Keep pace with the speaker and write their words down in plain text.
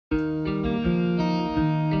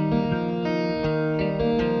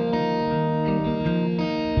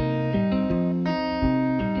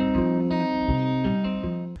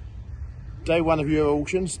day one of Euro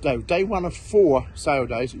Auctions, no, day one of 4 sale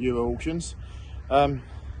days at Euro Auctions.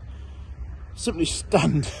 Simply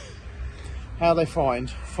stunned how they find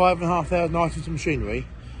 5,500 items of machinery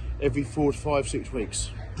every 4 to 5, 6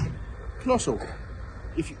 weeks. Colossal.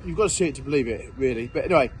 You've got to see it to believe it, really. But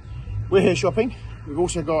anyway, we're here shopping. We've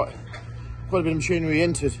also got quite a bit of machinery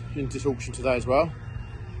entered into this auction today as well.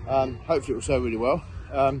 Hopefully it will sell really well.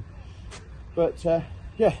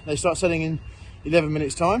 Yeah, they start selling in 11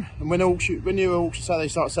 minutes time, and when Euro Auctions say they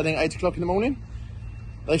start selling at 8 o'clock in the morning,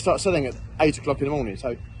 they start selling at 8 o'clock in the morning.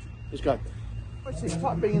 So let's go. It's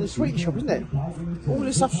like being in a sweet shop, isn't it? All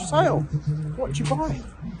this stuff's for sale. What do you buy?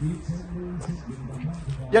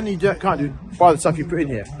 You can't buy the stuff you put in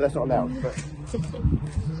here, but that's not allowed. But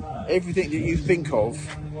everything that you think of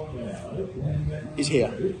is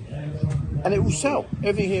here, and it will sell.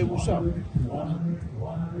 Everything here will sell.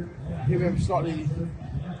 Here we have a slightly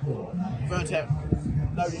burnt out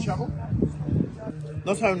loading shovel.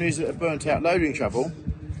 Not only is it a burnt out loading shovel,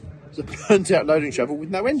 it's a burnt out loading shovel with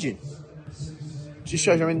no engine. Just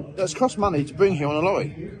shows you, I mean, that's cost money to bring here on a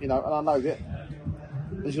lorry, you know, and I know that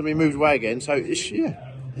it's going to be moved away again. So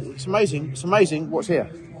it's amazing. It's amazing what's here.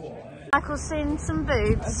 Michael's seen some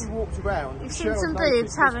boobs. As we walked around, you've seen some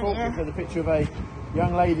boobs, haven't you? There's a picture of a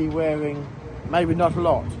young lady wearing maybe not a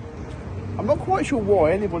lot. I'm not quite sure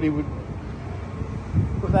why anybody would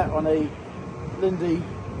put that on a Lindy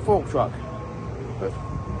fork truck, but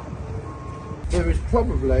there is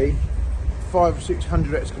probably 500 or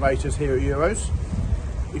 600 excavators here at Euros.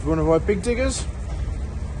 If you want to buy big diggers,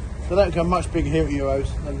 they don't come much bigger here at Euros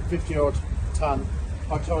than 50 odd ton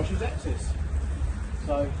Hitachi X's.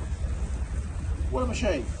 So what a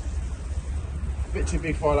machine. A bit too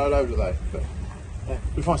big for a low loader though, but yeah,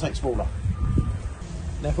 we'll find something smaller.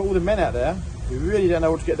 Now for all the men out there who really don't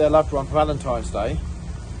know what to get their loved one for Valentine's Day,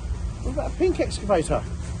 what about a pink excavator?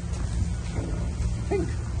 Pink.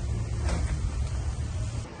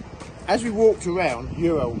 As we walked around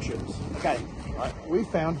Euro Auctions, okay, right, we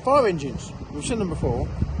found fire engines. We've seen them before.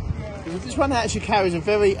 This one actually carries a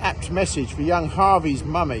very apt message for young Harvey's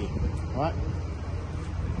mummy, right?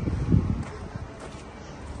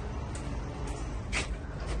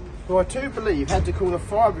 Who I do believe had to call the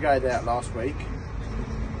fire brigade out last week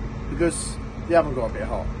because the oven got a bit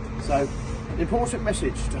hot. So, important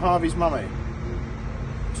message to Harvey's mummy: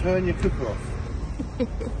 turn your cooker off.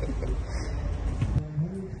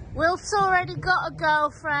 Wilf's already got a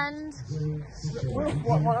girlfriend. Wilf,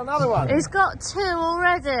 want another one? He's got 2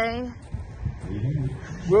 already.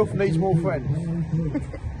 Wilf needs more friends.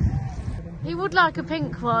 He would like a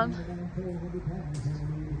pink one.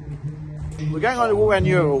 We're going on a walk around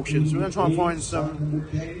Euro Auctions. We're going to try and find some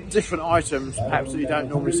different items, perhaps that you don't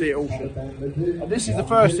normally see at auction. And this is the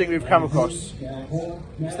first thing we've come across.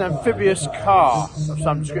 It's an amphibious car of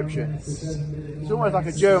some description. It's almost like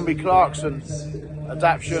a Jeremy Clarkson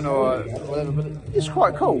adaptation or whatever, but it's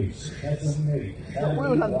quite cool. Got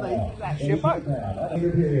wheels underneath, it's actually a boat.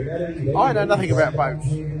 I know nothing about boats.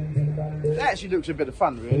 It actually looks a bit of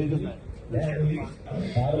fun, really, doesn't it?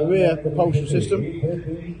 The rear propulsion system,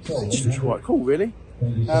 it just looks quite cool, really.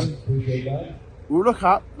 We'll look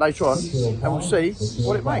up later on and we'll see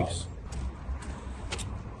what it makes.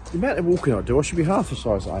 The amount of walking I do, I should be half the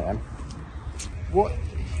size I am. What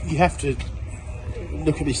you have to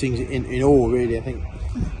look at these things in awe, really. I think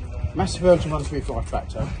Massey Ferguson 135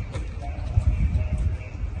 tractor,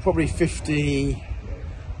 probably 50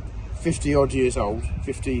 odd years old.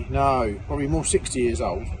 50, no, probably more 60 years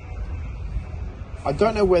old. I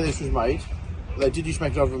don't know where this was made. They did used to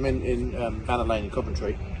make a lot of them in Banner Lane in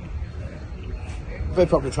Coventry. Very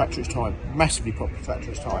popular tractor at its time, massively popular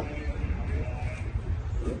tractor at its time.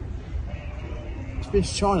 It's been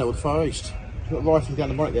to China or the Far East. It's got writing down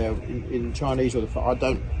the bonnet there in Chinese or the Far. I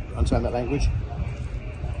don't understand that language.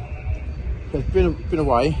 But it's been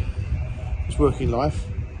away. It's working life.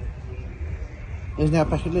 And it's now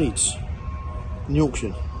back at Leeds in the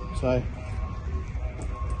auction. So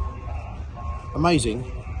amazing.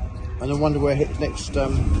 And I wonder where his next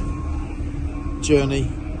journey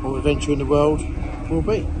or adventure in the world will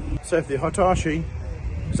be. So if the Hitachi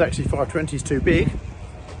Zaxi 520 is too big,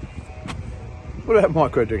 what about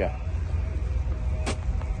micro digger?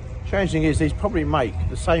 Strange thing is, these probably make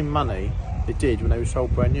the same money they did when they were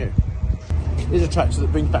sold brand new. Here's a tractor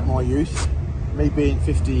that brings back my youth, me being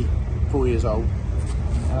 54 years old.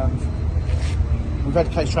 We've had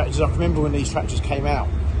case tractors. I can remember when these tractors came out.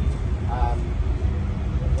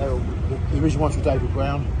 They were, the original ones were David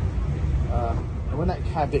Brown. And when that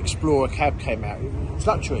cab, the Explorer cab came out, it was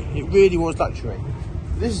luxury. It really was luxury.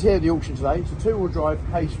 This is here at the auction today. It's a 2-wheel drive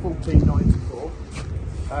Pace 1494.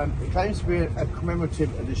 It claims to be a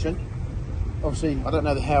commemorative edition. Obviously, I don't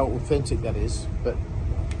know how authentic that is, but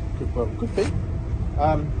could be.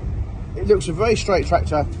 It looks a very straight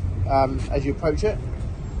tractor as you approach it.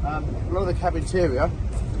 A lot of the cab interior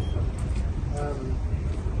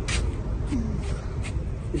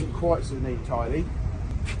isn't quite so neat, tidy.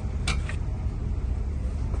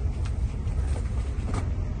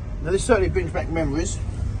 Now this certainly brings back memories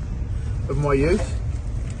of my youth.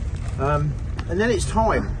 And then it's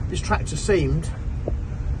time. This tractor seemed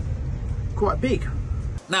quite big.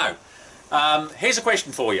 Now, here's a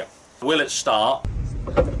question for you. Will it start?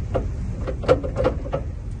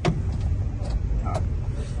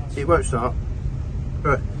 It won't start,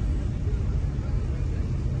 but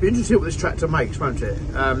be interesting to see what this tractor makes, won't it?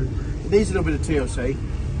 It needs a little bit of TLC.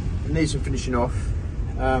 It needs some finishing off.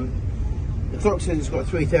 The clock says it's got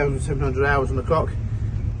 3,700 hours on the clock.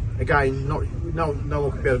 Again, no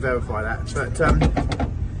one could be able to verify that, but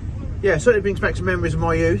yeah, it certainly brings back some memories of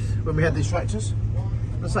my youth when we had these tractors.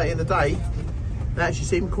 As I say, in the day, they actually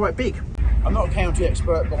seemed quite big. I'm not a county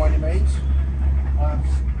expert by any means.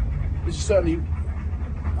 This is certainly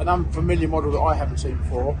an unfamiliar model that I haven't seen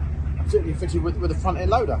before, particularly fitted with a front end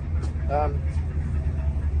loader.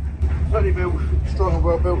 Certainly built, strong and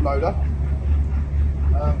well built loader.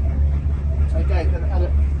 Again, and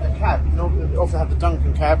a cab. You know, they often have the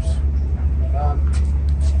Duncan cabs.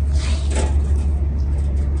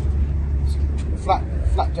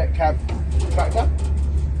 Flat deck cab tractor.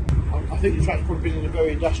 I think the tractor's probably been in a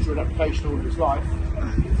very industrial application all of its life.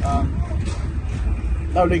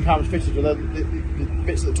 No link arms fitted, although the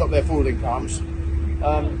bits at the top there for link arms.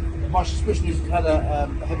 My suspicion is it had a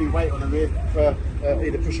heavy weight on the rear for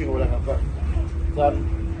either pushing or whatever. But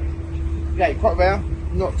yeah, quite rare.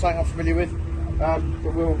 Not something I'm familiar with. But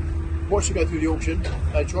we'll watch it go through the auction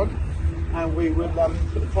later on, and we will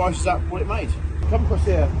put the prices up what it made. Come across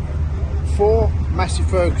here 4 Massey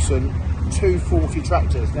Ferguson 240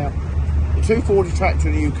 tractors. Now, the 240 tractor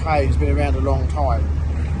in the UK has been around a long time,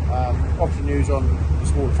 often used on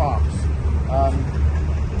smaller farms.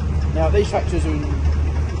 Now, these tractors are in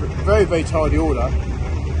very, very tidy order,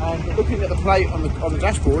 and looking at the plate on the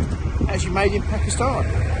dashboard, actually made in Pakistan.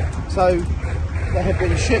 So they have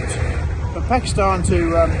been shipped from Pakistan to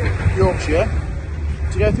Yorkshire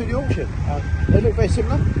to go through the auction. They look very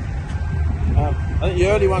similar. I think the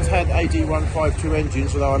early ones had AD152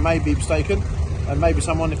 engines, although I may be mistaken, and maybe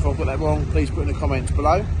someone, if I've got that wrong, please put in the comments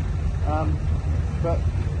below. But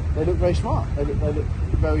they look very smart. They look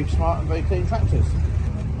very smart and very clean tractors.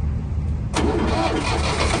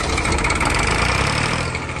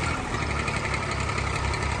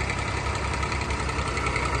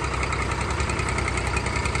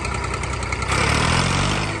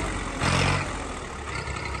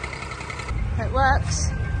 It works.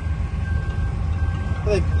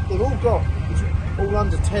 They've all got all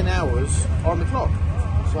under 10 hours on the clock.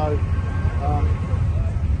 So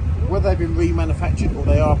whether they've been remanufactured or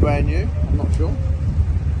they are brand new, I'm not sure.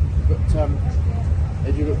 But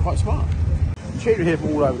they do look quite smart. Machinery here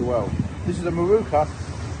from all over the world. This is a Morooka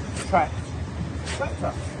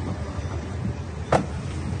tractor.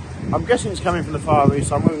 I'm guessing it's coming from the Far East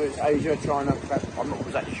somewhere, whether it's Asia, China, I'm not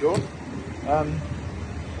exactly sure.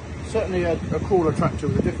 Certainly a crawler tractor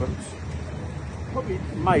with a difference. Probably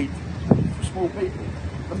made for small people.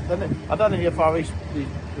 I don't think the Far East.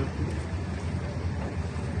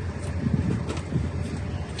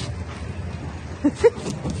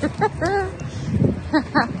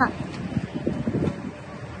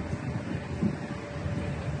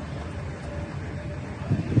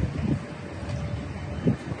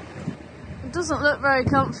 It doesn't look very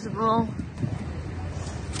comfortable.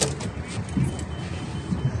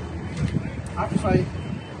 I have to say,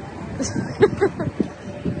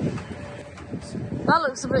 That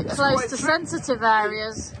looks a bit close to sensitive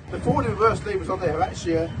areas. the forward and reverse levers on there are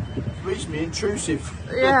actually reasonably intrusive.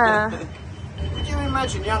 Yeah. Could you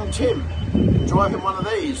imagine young Tim driving one of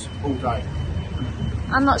these all day?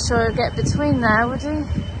 I'm not sure he'll get between there, would he?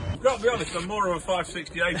 I've got to be honest, I'm more of a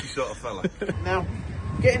 560 sort of fella. Now,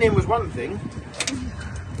 getting in was one thing.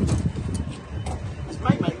 This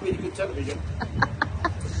may make really good television.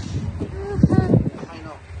 May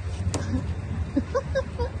not.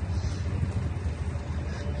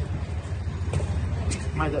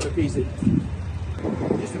 Made that look easy.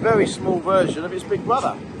 Just a very small version of its big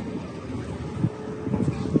brother.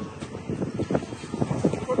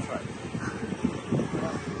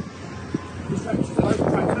 This tractor's a local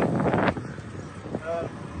tractor.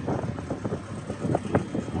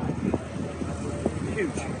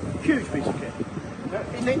 Huge piece of kit.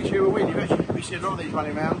 In Lincolnshire or Wheelie, we see a lot of these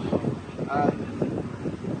running around.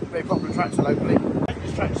 Very popular tractor locally.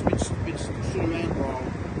 This tractor's been stood around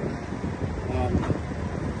for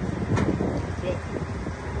but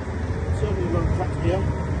certainly a long tractor here.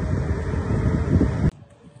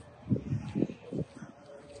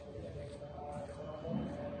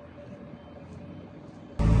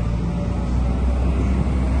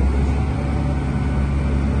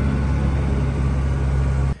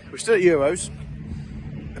 We're still at Euros.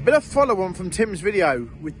 A bit of follow-on from Tim's video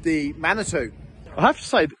with the Manitou. I have to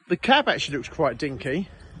say, the cab actually looks quite dinky.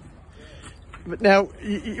 But now,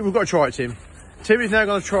 we've got to try it, Tim. Tim is now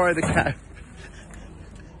going to try the cab.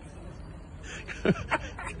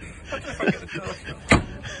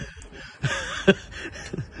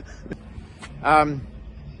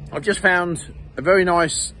 I've just found a very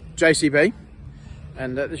nice JCB,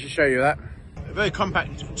 and this should show you that. A very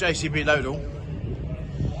compact JCB Lodal.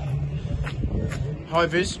 High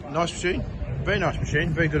vis, nice machine, very nice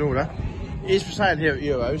machine, very good order. It is for sale here at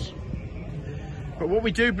Euros. But what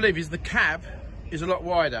we do believe is the cab is a lot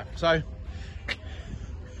wider. So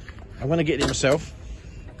I'm going to get it myself.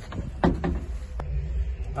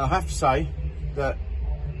 I have to say that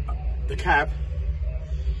the cab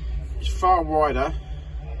is far wider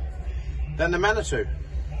than the Manitou.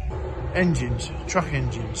 Engines, truck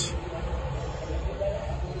engines.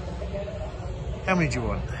 How many do you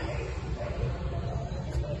want?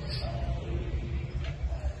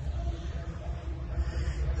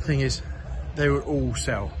 The thing is, they will all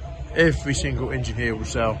sell. Every single engine here will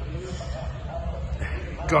sell.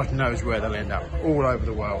 God knows where they'll end up, all over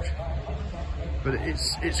the world. But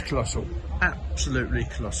it's colossal, absolutely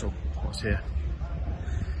colossal what's here.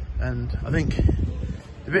 And I think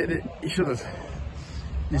the bit that you sort of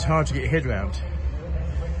is hard to get your head around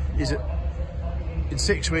is that in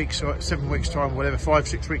 6 weeks or 7 weeks time, whatever, 5,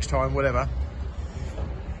 6 weeks time, whatever,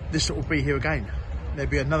 this will be here again. There'll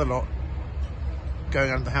be another lot going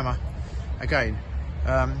under the hammer again.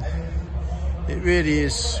 It really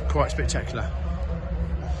is quite spectacular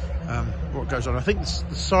what goes on. I think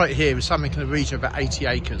the site here is something in the region of about 80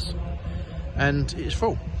 acres and it's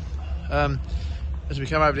full. As we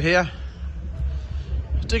come over to here,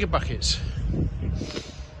 digger buckets,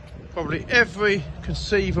 probably every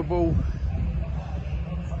conceivable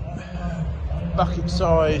bucket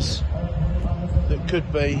size that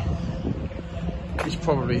could be is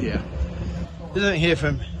probably here. There's anything here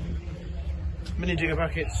from mini digger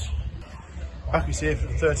buckets, buckets here for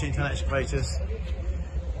 13-ton excavators.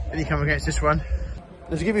 Then you come against this one.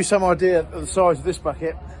 Now, to give you some idea of the size of this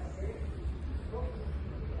bucket,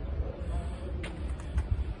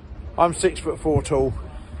 I'm 6'4" tall,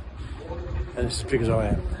 and it's as big as I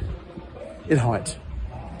am. In height.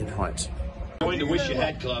 In height. Going to wish you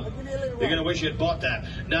had club. They're going to wish you had bought that.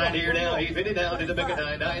 9 here now, 850 down to the bigger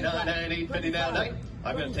 9, 9, 9, 9, 850 down 9.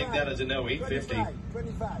 I'm going to take that as a no, 850.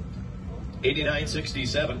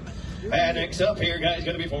 89.67. And next up here, guys,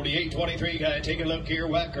 going to be 48.23. Guys, take a look here.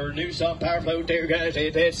 Whacker, new soft power float there, guys.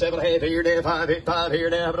 8.7 here now, 5.85 here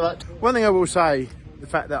now. One thing I will say, the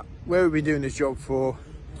fact that where we've been doing this job for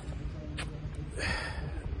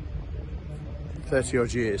 30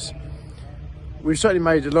 odd years, we've certainly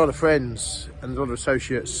made a lot of friends and a lot of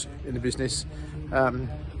associates in the business.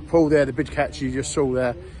 Paul there, the bid catcher you just saw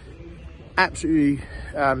there, absolutely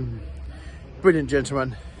brilliant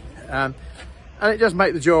gentleman. And it does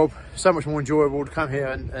make the job so much more enjoyable to come here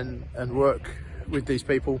and work with these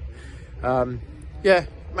people. Yeah,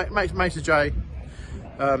 makes the day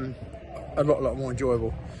a lot more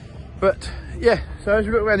enjoyable. But yeah, so as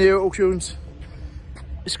we look around here at auctions,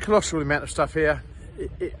 it's a colossal amount of stuff here.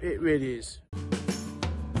 It really is.